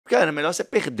cara, é melhor você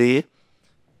perder.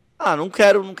 Ah, não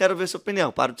quero ver sua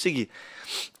opinião, paro de seguir.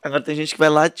 Agora tem gente que vai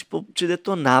lá, tipo, te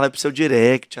detonar, vai pro seu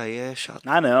direct, aí é chato.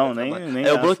 Ah, não, nem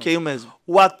Eu acho. bloqueio mesmo.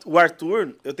 O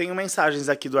Arthur, eu tenho mensagens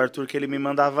aqui do Arthur que ele me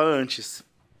mandava antes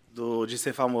de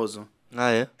ser famoso.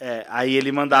 Ah, é? É, aí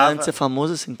ele mandava... Antes de ser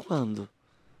famoso, assim, quando?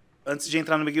 Antes de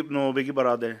entrar no Big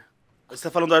Brother. Você tá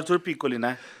falando do Arthur Picoli,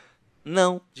 né?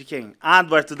 Não. De quem? Ah,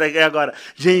 do Arthur daqui agora.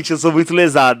 Gente, eu sou muito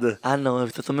lesada. Ah, não,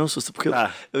 eu tomei um susto, porque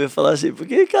Tá. eu ia falar assim,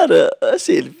 porque, cara,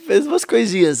 assim, ele fez umas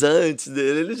coisinhas antes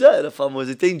dele, ele já era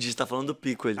famoso, entendi, você tá falando do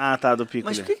Picoli. Ah, tá, do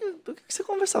Picoli. Mas por que você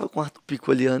conversava com o Arthur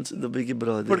Picoli antes do Big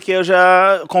Brother? Porque eu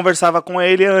já conversava com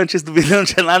ele antes do vídeo, não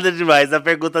tinha nada demais. A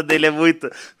pergunta dele é muito...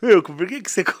 Meu, por que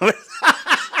você conversa...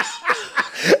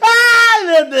 Ai,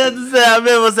 meu Deus do céu,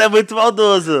 meu, você é muito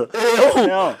maldoso.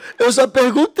 Eu só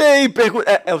perguntei.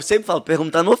 Eu sempre falo,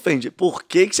 perguntar não ofende. Por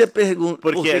que você pergunta?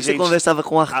 Por que você conversava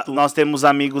com o Arthur? Nós temos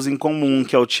amigos em comum,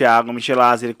 que é o Thiago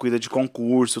Michelazzi, ele cuida de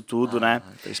concurso, tudo, né?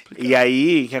 Tá explicado. E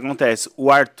aí, o que acontece?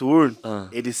 O Arthur,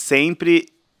 ele sempre...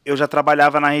 Eu já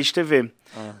trabalhava na Rede TV.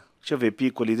 Deixa eu ver,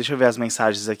 Picoli, deixa eu ver as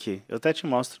mensagens aqui. Eu até te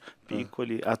mostro.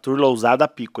 Picoli, Arthur Lousada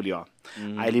Picoli, ó.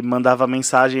 Aí ele mandava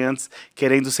mensagem antes,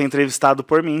 querendo ser entrevistado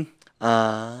por mim.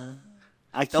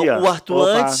 Aqui, então, ó. o Arthur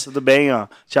antes... Tudo bem, ó.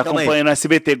 Te Calma acompanho aí. no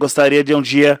SBT. Gostaria de um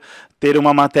dia ter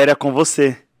uma matéria com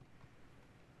você.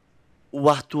 O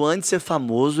Arthur, antes de ser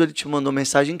famoso, ele te mandou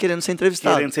mensagem querendo ser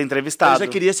entrevistado. Querendo ser entrevistado. Eu já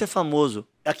queria ser famoso.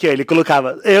 Aqui, ó, ele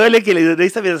colocava... Olha aqui, eu nem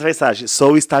sabia dessa mensagem.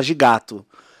 Sou estagigato.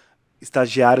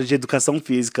 Estagiário de Educação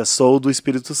Física, sou do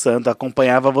Espírito Santo,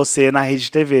 acompanhava você na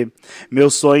Rede TV. Meu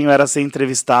sonho era ser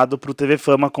entrevistado pro TV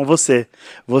Fama com você.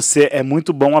 Você é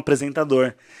muito bom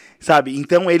apresentador. Sabe?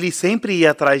 Então ele sempre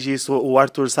ia atrás disso, o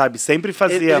Arthur, sabe? Sempre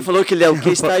fazia... Ele falou que ele é o que?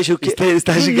 Estágio o quê?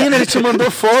 Estagiário. Menina, ele te mandou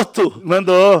foto.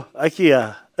 Mandou. Aqui, ó.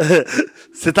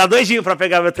 Você tá doidinho pra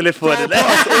pegar meu telefone, né?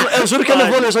 Eu juro que eu não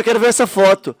vou ler, eu só quero ver essa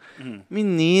foto.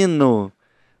 Menino...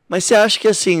 Mas você acha que,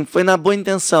 assim, foi na boa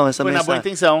intenção essa mensagem? Foi na boa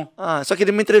intenção. Ah, só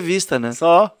queria uma entrevista, né?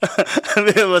 Só?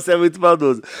 Você é muito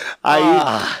maldoso. Aí...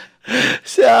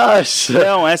 Você acha?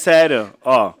 Não, é sério.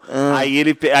 Ó, aí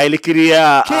ele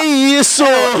queria... Que isso?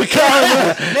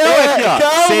 Calma! Não, aqui, ó.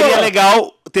 Calma. Seria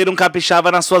legal ter um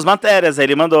capixaba nas suas matérias. Aí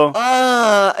ele mandou.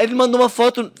 Ah, ele mandou uma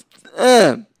foto...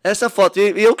 essa foto.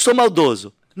 E eu que sou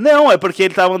maldoso. Não, é porque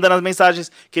ele tava mandando as mensagens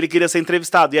que ele queria ser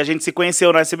entrevistado. E a gente se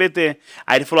conheceu no SBT.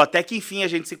 Aí ele falou, até que enfim a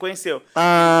gente se conheceu.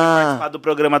 Participar do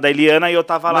programa da Eliana e eu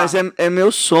tava lá. Mas é meu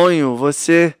sonho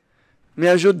você me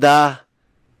ajudar.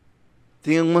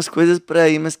 Tem algumas coisas pra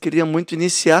ir, mas queria muito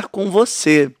iniciar com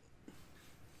você.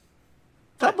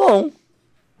 Tá bom.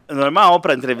 Normal,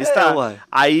 pra entrevistar. Uai.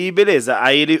 Aí, beleza.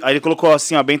 Aí ele colocou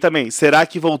assim, ó, bem também. Será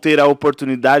que vou ter a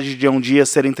oportunidade de um dia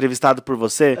ser entrevistado por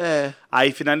você?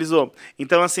 Aí finalizou.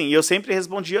 Então, assim, eu sempre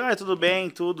respondi, tudo bem,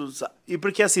 tudo. E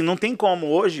porque, assim, não tem como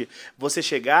hoje você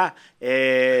chegar,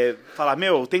 falar,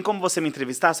 meu, tem como você me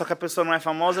entrevistar? Só que a pessoa não é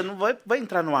famosa, não vai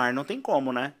entrar no ar. Não tem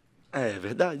como, né? É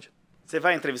verdade. Você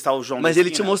vai entrevistar o João Mas da ele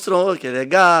te esquina? mostrou que ele é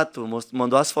gato,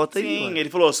 mandou as fotos aí. Sim, ué. ele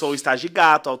falou, sou o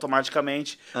estagigato,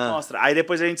 automaticamente mostra. Aí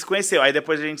depois a gente se conheceu, aí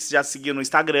depois a gente já seguiu no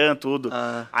Instagram, tudo.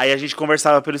 Aí a gente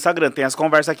conversava pelo Instagram, tem as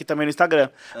conversas aqui também no Instagram.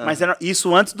 Mas era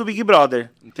isso antes do Big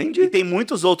Brother. Entendi. E tem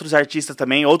muitos outros artistas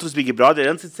também, outros Big Brother,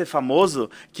 antes de ser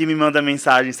famoso, que me mandam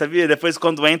mensagem, sabia? Depois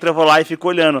quando entra eu vou lá e fico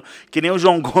olhando, que nem o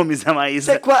João Gomes e a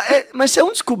Maísa. Mas você é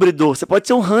um descobridor, você pode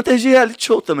ser um hunter de reality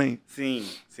show também. Sim.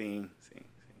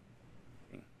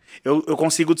 Eu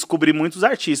consigo descobrir muitos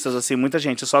artistas, assim, muita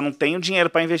gente. Eu só não tenho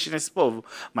dinheiro pra investir nesse povo.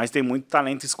 Mas tem muito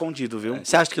talento escondido, viu?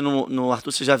 Você acha que no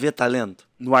Arthur você já via talento?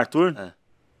 No Arthur?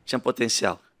 Tinha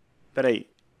potencial. Peraí.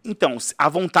 Então, a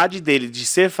vontade dele de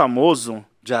ser famoso,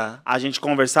 a gente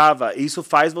conversava, isso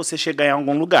faz você chegar em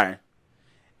algum lugar.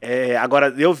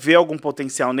 Agora, eu ver algum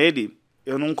potencial nele,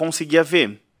 eu não conseguia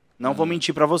ver. Não vou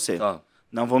mentir pra você.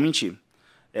 Não vou mentir.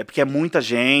 É porque é muita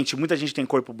gente tem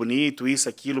corpo bonito, isso,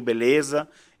 aquilo, beleza,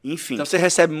 enfim. Então você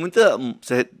recebe muita...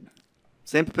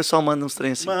 Sempre o pessoal manda uns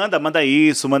trem assim. Manda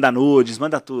isso, manda nudes,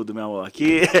 manda tudo, meu amor.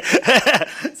 Aqui...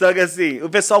 Só que assim, o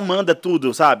pessoal manda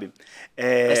tudo, sabe?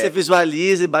 Aí você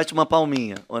visualiza e bate uma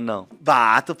palminha, ou não?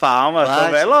 Bato palma,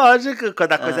 é lógico,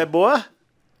 quando a coisa é boa...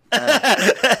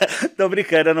 Tô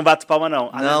brincando, eu não bato palma, não.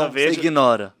 Não, você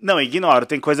ignora. Não, ignoro.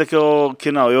 Tem coisa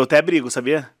que não, eu até brigo,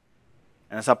 sabia?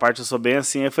 Nessa parte eu sou bem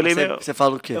assim. Eu falei, você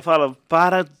fala o quê? Eu falo,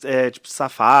 tipo,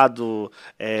 safado,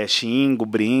 xingo,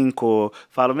 brinco.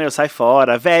 Falo, sai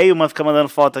fora. Velho, fica mandando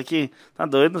foto aqui. Tá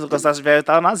doido? Se eu gostasse de velho, eu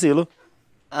tava no asilo.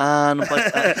 Não pode...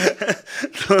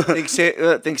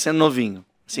 tem que ser novinho.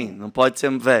 Sim, não pode ser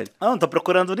velho. Não tô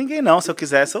procurando ninguém, não. Se eu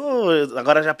quisesse,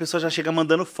 agora a pessoa já chega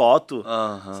mandando foto,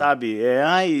 sabe?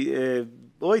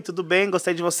 oi, tudo bem?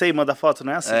 Gostei de você e manda foto,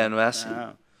 não é assim? Não é assim.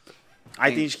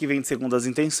 Aí tem gente que vem de segundas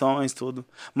intenções, tudo.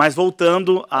 Mas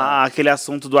voltando àquele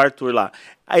assunto do Arthur lá.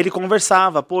 Aí ele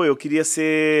conversava, pô, eu queria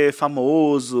ser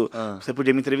famoso, você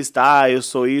podia me entrevistar, eu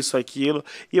sou isso, aquilo.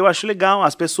 E eu acho legal,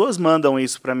 as pessoas mandam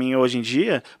isso pra mim hoje em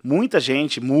dia. Muita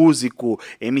gente, músico,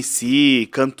 MC,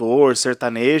 cantor,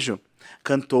 sertanejo,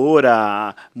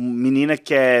 cantora, menina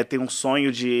que tem um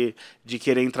sonho de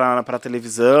querer entrar pra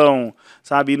televisão,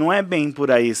 sabe? E não é bem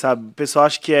por aí, sabe? O pessoal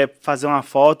acha que é fazer uma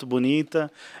foto bonita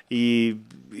e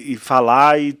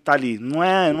falar e tá ali. Não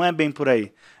é bem por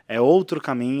aí. É outro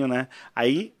caminho, né?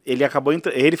 Aí ele acabou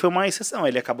ele foi uma exceção,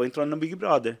 ele acabou entrando no Big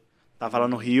Brother. Tava lá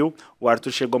no Rio, o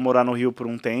Arthur chegou a morar no Rio por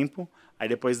um tempo, aí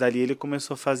depois dali ele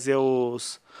começou a fazer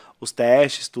os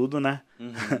testes, tudo, né?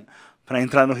 Pra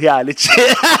entrar no reality.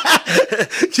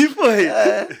 Que foi?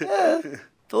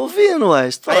 Tô ouvindo a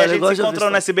história. Aí a gente se encontrou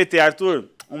no SBT, Arthur.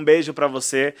 Um beijo pra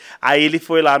você. Aí ele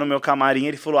foi lá no meu camarim,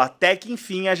 ele falou, até que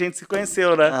enfim a gente se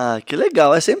conheceu, né? Ah, que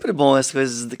legal. É sempre bom essas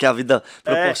coisas que a vida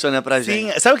proporciona pra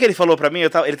gente. Sim, sabe o que ele falou pra mim?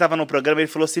 Ele tava no programa, ele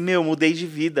falou assim, mudei de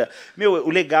vida. O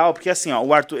legal, porque assim, ó,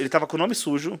 o Arthur, ele tava com o nome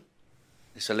sujo.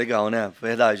 Isso é legal, né?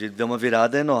 Verdade, ele deu uma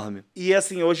virada enorme. E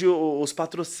assim, hoje os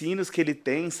patrocínios que ele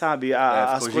tem, sabe?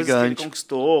 As coisas gigante. que ele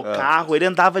conquistou, carro, ele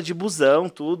andava de busão,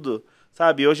 tudo.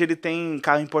 Sabe, hoje ele tem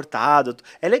carro importado.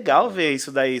 É legal ver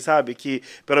isso daí, sabe? Que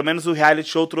pelo menos o reality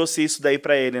show trouxe isso daí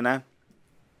pra ele, né?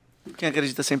 Quem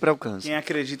acredita sempre alcança. Quem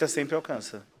acredita sempre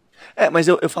alcança. Mas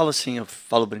eu falo assim, eu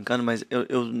falo brincando, mas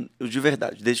eu de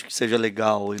verdade, desde que seja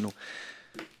legal e não...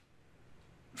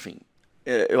 Enfim,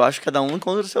 eu acho que cada um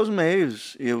encontra os seus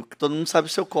meios. E todo mundo sabe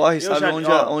o seu corre, sabe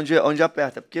onde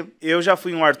aperta. Porque eu já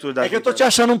fui um Arthur da vida. Que eu tô te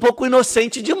achando um pouco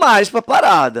inocente demais pra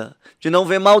parada. De não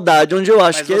ver maldade onde eu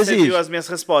acho que existe. Mas você viu as minhas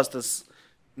respostas.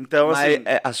 Então, assim...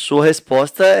 a sua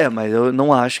resposta mas eu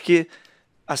não acho que...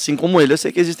 Assim como ele, eu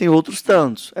sei que existem outros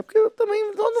tantos. É porque eu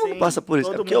também todo mundo passa por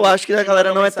isso. É porque eu acho que a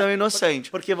galera não é tão inocente.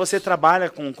 Porque você trabalha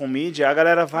com mídia, a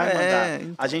galera vai mandar.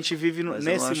 Então, a gente vive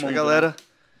nesse mundo. A galera...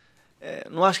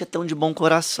 não acho que é tão de bom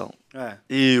coração.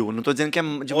 Eu não tô dizendo que é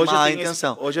de má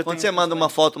intenção. Quando você manda uma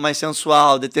foto mais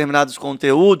sensual, determinados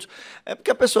conteúdos, é porque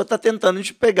a pessoa tá tentando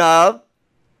te pegar...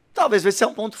 Talvez esse é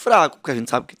um ponto fraco, porque a gente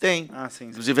sabe que tem. Sim.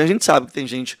 Inclusive, a gente sabe que tem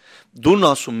gente do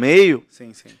nosso meio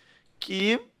sim.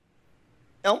 que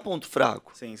é um ponto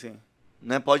fraco. Sim.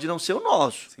 Né? Pode não ser o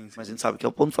nosso, sim. Mas a gente sabe que é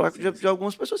o ponto fraco de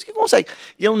algumas pessoas que conseguem.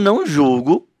 E eu não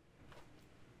julgo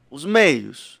os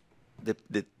meios,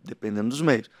 dependendo dos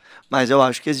meios. Mas eu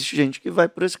acho que existe gente que vai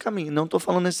por esse caminho. Não estou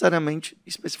falando necessariamente,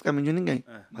 especificamente de ninguém.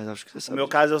 Mas acho que você sabe. O meu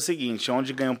caso é o seguinte,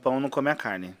 onde ganha o pão não come a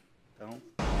carne. Então...